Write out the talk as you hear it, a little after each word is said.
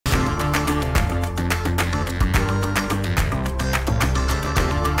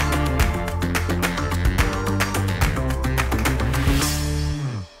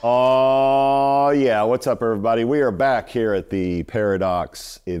Oh yeah, what's up everybody? We are back here at the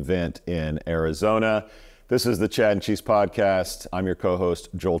Paradox event in Arizona. This is the Chad and Cheese Podcast. I'm your co-host,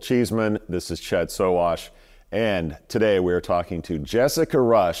 Joel Cheeseman. This is Chad Sowash. And today we are talking to Jessica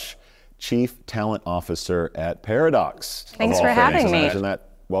Rush, Chief Talent Officer at Paradox. Thanks for having me. Imagine that.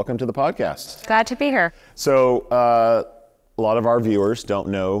 Welcome to the podcast. Glad to be here. So a lot of our viewers don't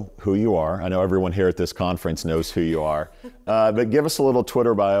know who you are. I know everyone here at this conference knows who you are. But give us a little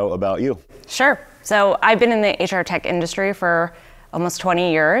Twitter bio about you. Sure. So I've been in the HR tech industry for almost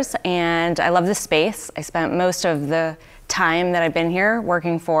 20 years, and I love this space. I spent most of the time that I've been here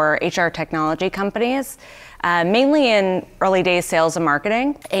working for HR technology companies, mainly in early days sales and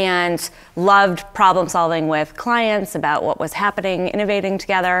marketing, and loved problem solving with clients about what was happening, innovating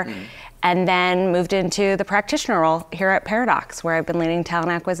together, and then moved into the practitioner role here at Paradox, where I've been leading talent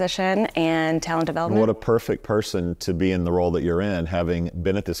acquisition and talent development. What a perfect person to be in the role that you're in, having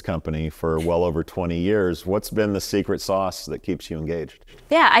been at this company for well over 20 years. What's been the secret sauce that keeps you engaged?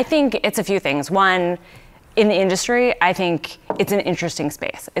 Yeah, I think it's a few things. One, in the industry, I think it's an interesting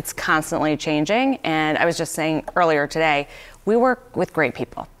space. It's constantly changing. And I was just saying earlier today, we work with great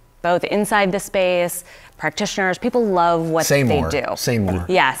people, both inside the space, practitioners. People love what they do. Say more.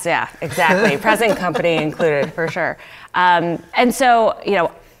 Yes, yeah, exactly. Present company included, for sure. And so,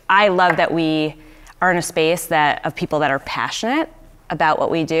 I love that we are in a space of people that are passionate about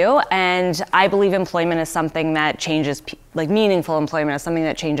what we do. And I believe employment is something that changes, meaningful employment is something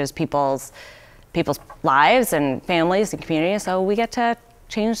that changes people's lives and families and communities. So we get to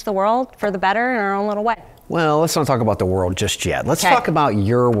change the world for the better in our own little way. Well, let's not talk about the world just yet. Let's talk about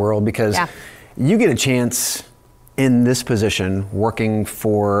your world, because you get a chance in this position working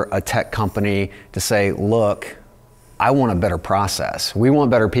for a tech company to say, look, I want a better process. We want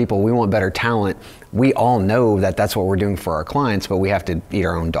better people. We want better talent. We all know that that's what we're doing for our clients, but we have to eat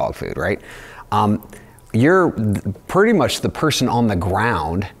our own dog food, right? You're pretty much the person on the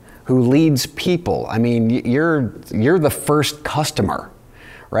ground who leads people. I mean, you're the first customer,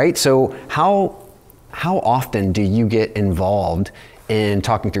 right? So how often do you get involved in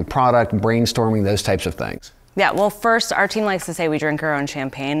talking through product, brainstorming, those types of things? Yeah, well, first, our team likes to say we drink our own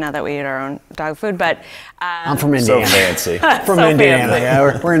champagne, not that we eat our own dog food, but... I'm from Indiana. So fancy. From Indiana,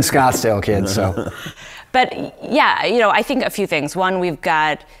 yeah, we're in Scottsdale, kids, so. But yeah, I think a few things. One,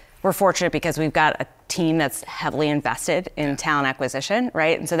 we're fortunate because we've got a team that's heavily invested in talent acquisition,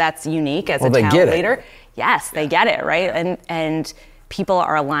 right? And so that's unique as a talent leader. Yes, they get it, right? And people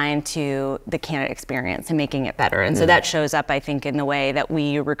are aligned to the candidate experience and making it better. And so that shows up, I think, in the way that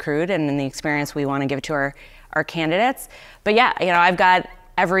we recruit and in the experience we want to give to our candidates. But yeah, I've got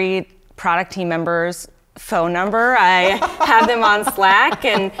every product team member's phone number. I have them on Slack.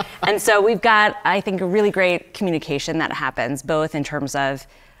 And so we've got, I think, a really great communication that happens, both in terms of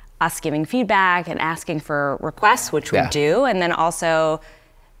us giving feedback and asking for requests, which we do, and then also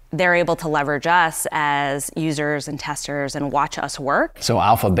they're able to leverage us as users and testers and watch us work. So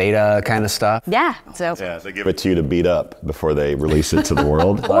alpha, beta kind of stuff? Yeah. So they give it to you to beat up before they release it to the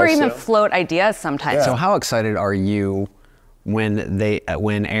world. Or even float ideas sometimes. Yeah. So how excited are you when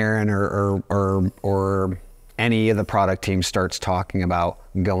Aaron or any of the product team starts talking about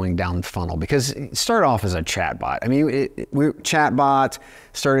going down the funnel? Because it started off as a chatbot. I mean, chatbot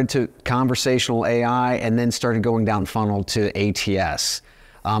started to conversational AI and then started going down funnel to ATS.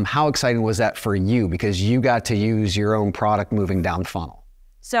 How exciting was that for you? Because you got to use your own product moving down funnel.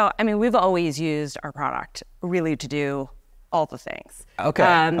 So, we've always used our product really to do all the things.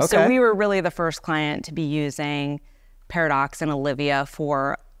 Okay. So we were really the first client to be using Paradox and Olivia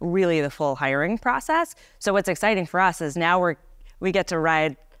for really the full hiring process. So what's exciting for us is now we get to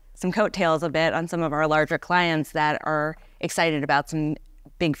ride some coattails a bit on some of our larger clients that are excited about some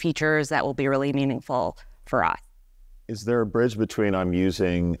big features that will be really meaningful for us. Is there a bridge between I'm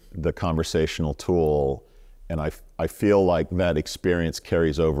using the conversational tool and I feel like that experience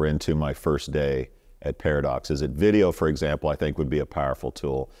carries over into my first day at Paradox? Is it video, for example, I think would be a powerful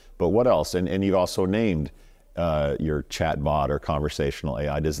tool, but what else? And you've also named your chatbot or conversational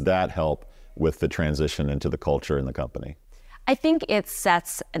AI. Does that help with the transition into the culture in the company? I think it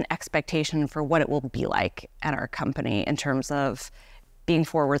sets an expectation for what it will be like at our company in terms of being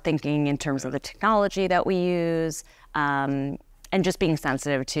forward thinking, in terms of the technology that we use, and just being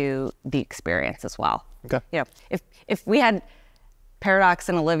sensitive to the experience as well. Okay. If we had Paradox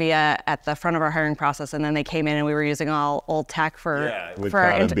and Olivia at the front of our hiring process, and then they came in and we were using all old tech it would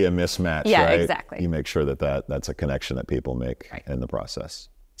kind of be a mismatch, yeah, right? Exactly. You make sure that's a connection that people make in the process.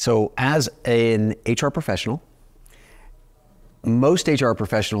 So as an HR professional, most HR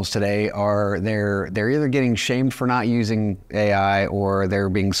professionals today they're either getting shamed for not using AI or they're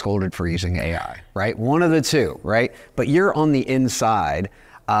being scolded for using AI, right? One of the two, right? But you're on the inside,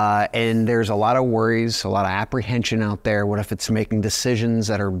 and there's a lot of worries, a lot of apprehension out there. What if it's making decisions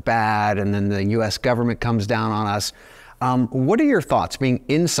that are bad, and then the U.S. government comes down on us? What are your thoughts, being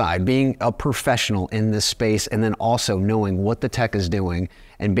inside, being a professional in this space, and then also knowing what the tech is doing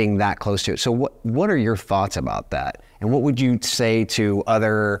and being that close to it? So what are your thoughts about that? And what would you say to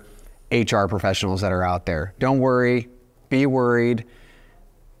other HR professionals that are out there? Don't worry, be worried,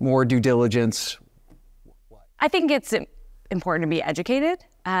 more due diligence. I think it's important to be educated,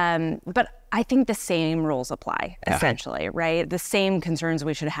 but I think the same rules apply, essentially, right? The same concerns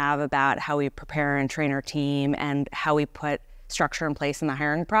we should have about how we prepare and train our team and how we put structure in place in the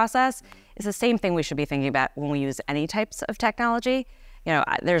hiring process is the same thing we should be thinking about when we use any types of technology. You know,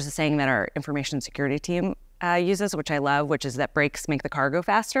 there's a saying that our information security team uses, which I love, which is that brakes make the car go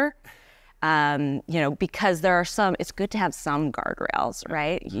faster. You know, because it's good to have some guardrails,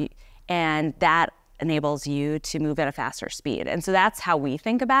 right? And that enables you to move at a faster speed. And so that's how we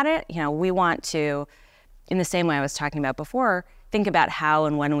think about it. You know, we want to, in the same way I was talking about before, think about how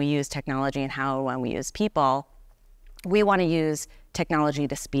and when we use technology and how and when we use people. We want to use technology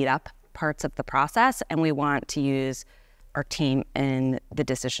to speed up parts of the process, and we want to use our team in the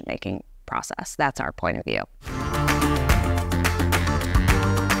decision-making process. That's our point of view.